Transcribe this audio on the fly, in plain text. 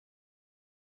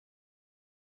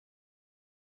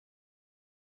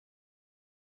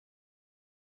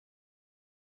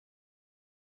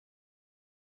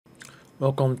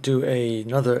Welcome to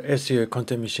another SEO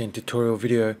Content Machine tutorial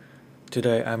video.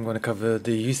 Today I'm going to cover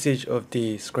the usage of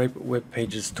the Scrape Web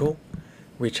Pages tool,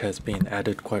 which has been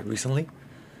added quite recently.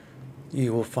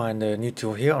 You will find a new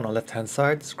tool here on the left hand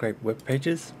side, Scrape Web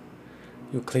Pages.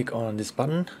 You'll click on this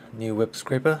button, New Web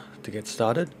Scraper, to get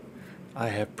started. I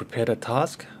have prepared a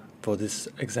task for this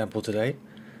example today.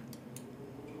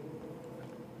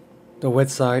 The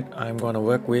website I'm going to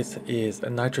work with is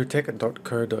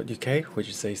nitrotech.co.uk, which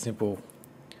is a simple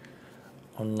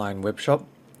online web shop,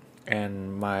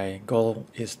 and my goal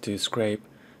is to scrape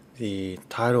the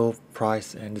title,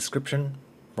 price and description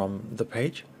from the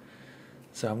page.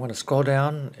 So I'm going to scroll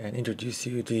down and introduce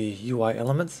you the UI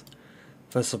elements.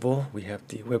 First of all, we have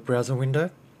the web browser window.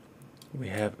 We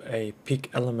have a pick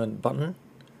element button.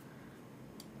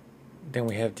 Then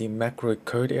we have the macro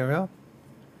code area.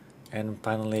 And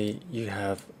finally, you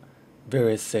have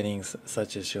various settings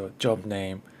such as your job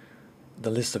name, the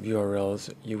list of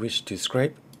URLs you wish to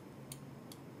scrape,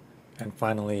 and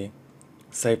finally,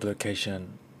 save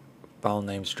location, file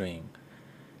name string,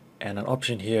 and an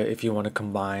option here if you want to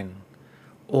combine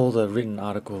all the written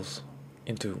articles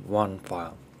into one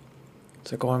file.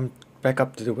 So going back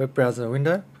up to the web browser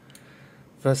window,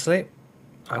 firstly,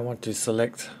 I want to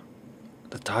select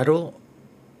the title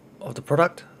of the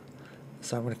product.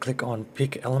 So I'm going to click on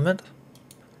pick element,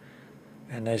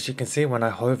 and as you can see, when I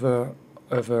hover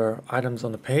over items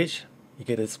on the page, you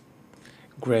get this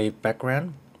gray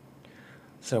background.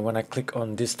 So when I click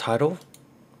on this title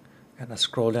and I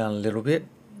scroll down a little bit,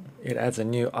 it adds a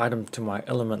new item to my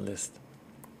element list.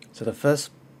 So the first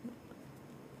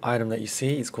item that you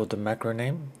see is called the macro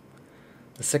name.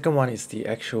 The second one is the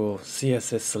actual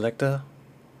CSS selector,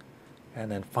 and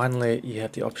then finally you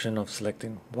have the option of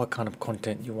selecting what kind of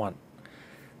content you want.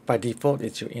 By default,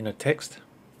 it's your inner text.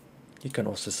 You can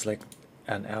also select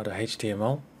an outer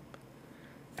HTML.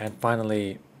 And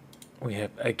finally, we have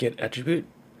a get attribute.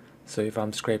 So if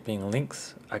I'm scraping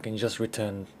links, I can just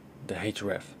return the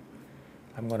href.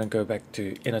 I'm going to go back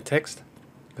to inner text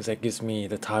because that gives me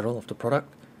the title of the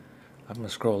product. I'm going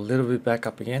to scroll a little bit back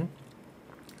up again.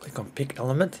 Click on pick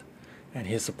element, and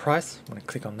here's the price. I'm going to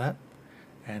click on that,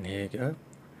 and here you go.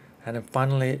 And then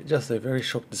finally, just a very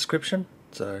short description.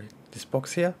 So this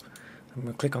box here, I'm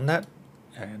going to click on that,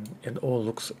 and it all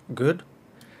looks good.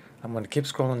 I'm going to keep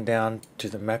scrolling down to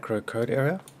the macro code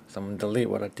area, so I'm going to delete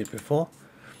what I did before.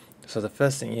 So the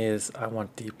first thing is I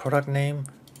want the product name,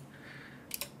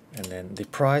 and then the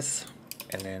price,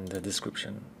 and then the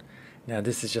description. Now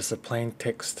this is just a plain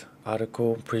text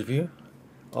article preview.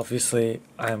 Obviously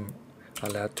I'm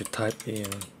allowed to type in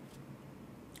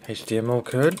HTML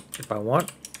code if I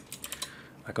want.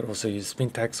 I could also use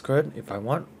syntax code if I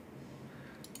want,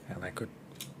 and I could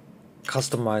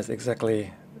customize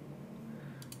exactly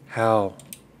how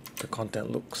the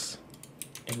content looks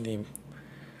in the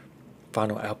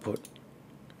final output.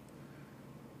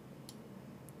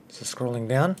 So scrolling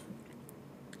down,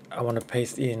 I want to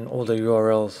paste in all the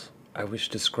URLs I wish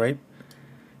to scrape.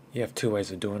 You have two ways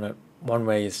of doing it. One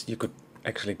way is you could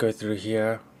actually go through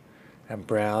here and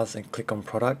browse and click on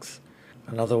products.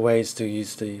 Another way is to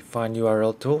use the find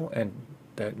URL tool, and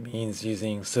that means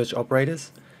using search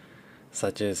operators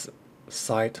such as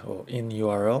site or in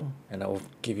URL, and that will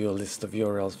give you a list of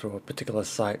URLs for a particular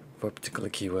site for a particular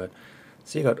keyword.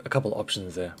 So you got a couple of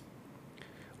options there.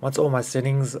 Once all my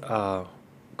settings are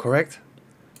correct,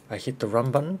 I hit the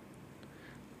run button,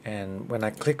 and when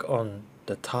I click on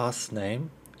the task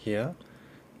name here,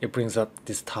 it brings up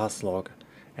this task log,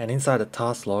 and inside the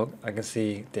task log I can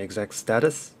see the exact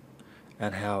status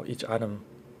and how each item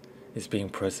is being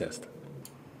processed.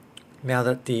 Now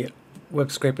that the web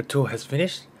scraper tool has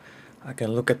finished, I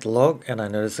can look at the log and I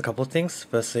notice a couple of things.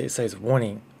 Firstly, it says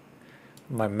warning,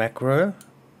 my macro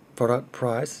product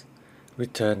price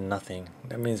returned nothing.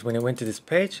 That means when it went to this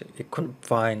page, it couldn't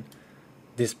find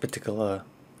this particular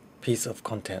piece of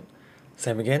content.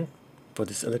 Same again for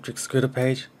this electric scooter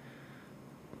page.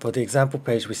 For the example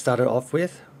page we started off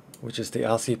with, which is the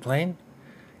RC plane,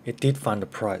 it did find the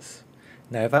price.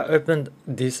 Now if I opened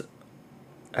this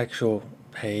actual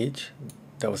page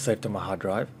that was saved to my hard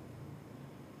drive,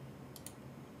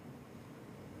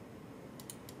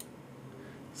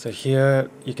 so here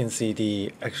you can see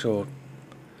the actual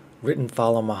written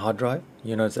file on my hard drive.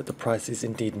 You notice that the price is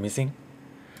indeed missing,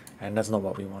 and that's not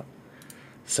what we want.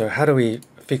 So how do we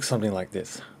fix something like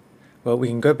this? Well, we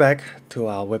can go back to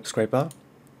our web scraper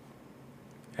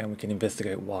and we can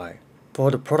investigate why.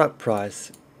 For the product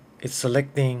price, it's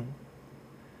selecting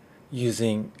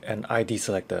using an ID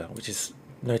selector, which is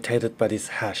notated by this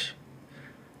hash.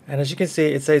 And as you can see,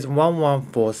 it says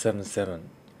 11477.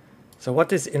 So what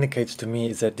this indicates to me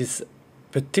is that this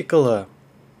particular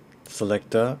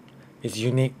selector is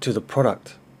unique to the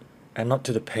product and not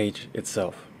to the page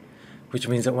itself, which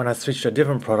means that when I switch to a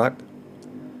different product,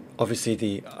 obviously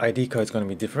the ID code is going to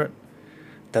be different.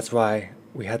 That's why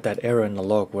we had that error in the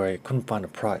log where I couldn't find a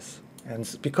price, and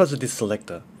it's because of this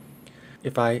selector.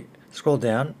 If I scroll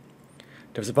down,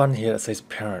 there's a button here that says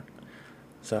parent,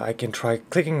 so I can try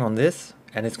clicking on this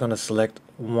and it's going to select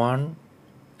one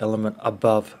element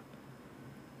above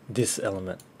this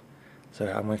element. So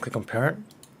I'm going to click on parent.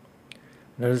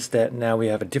 Notice that now we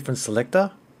have a different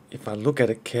selector. If I look at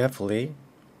it carefully,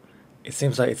 it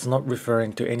seems like it's not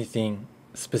referring to anything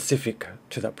specific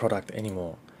to that product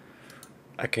anymore.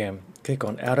 I can click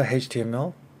on outer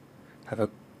HTML, have a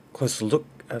closer look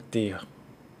at the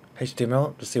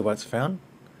HTML to see what's found.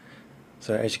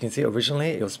 So as you can see,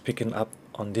 originally it was picking up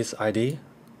on this ID,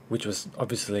 which was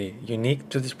obviously unique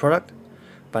to this product,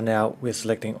 but now we're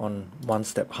selecting on one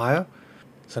step higher.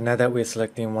 So now that we're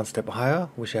selecting one step higher,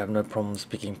 we should have no problems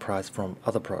picking price from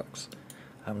other products.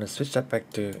 I'm going to switch that back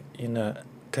to inner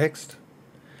text.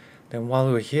 Then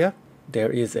while we're here,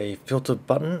 there is a filter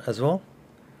button as well,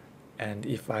 and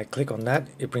if I click on that,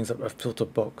 it brings up a filter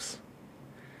box,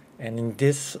 and in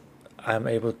this I'm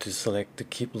able to select to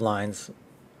keep lines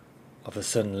of a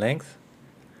certain length.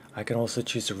 I can also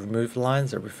choose to remove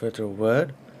lines that refer to a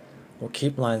word, or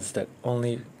keep lines that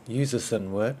only use a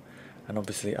certain word, and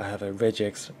obviously I have a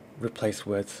regex replace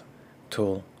words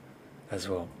tool as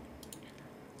well.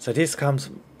 So this comes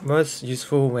most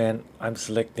useful when I'm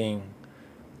selecting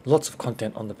lots of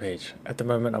content on the page. At the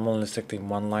moment I'm only selecting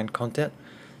one line content.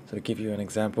 So to give you an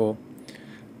example,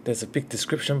 there's a big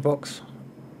description box.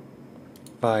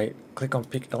 If I click on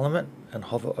pick element and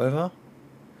hover over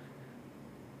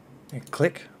and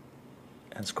click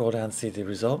and scroll down, see the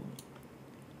result,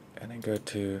 and then go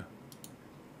to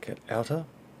get outer,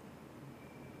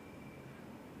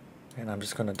 and I'm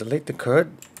just going to delete the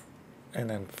code and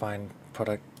then find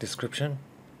product description.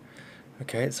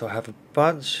 Okay, so I have a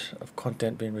bunch of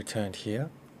content being returned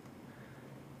here.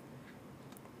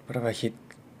 But if I hit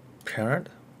parent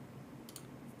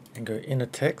and go inner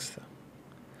text,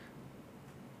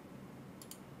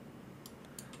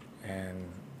 and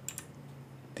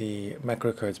the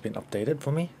macro code's been updated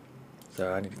for me,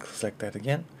 so I need to select that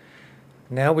again.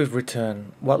 Now we've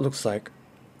returned what looks like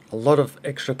a lot of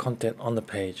extra content on the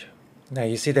page. Now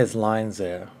you see there's lines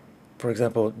there. For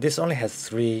example, this only has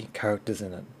 3 characters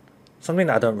in it, something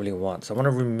that I don't really want. So I want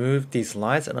to remove these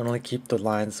lines and only keep the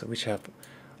lines which have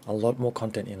a lot more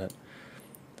content in it.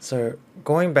 So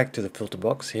going back to the filter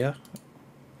box here,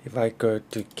 if I go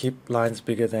to keep lines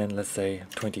bigger than, let's say,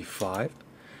 25,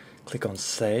 click on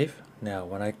save. Now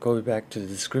when I go back to the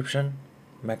description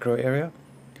macro area,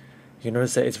 you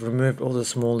notice that it's removed all the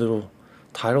small little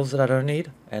titles that I don't need,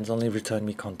 and it's only returned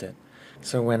me content.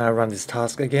 So when I run this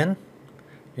task again,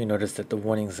 you notice that the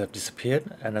warnings have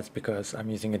disappeared, and that's because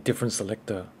I'm using a different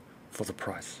selector for the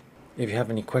price. If you have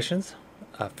any questions,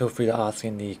 feel free to ask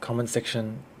in the comment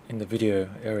section in the video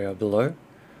area below,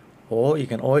 or you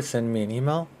can always send me an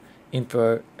email,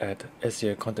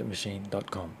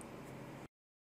 info@seocontentmachine.com.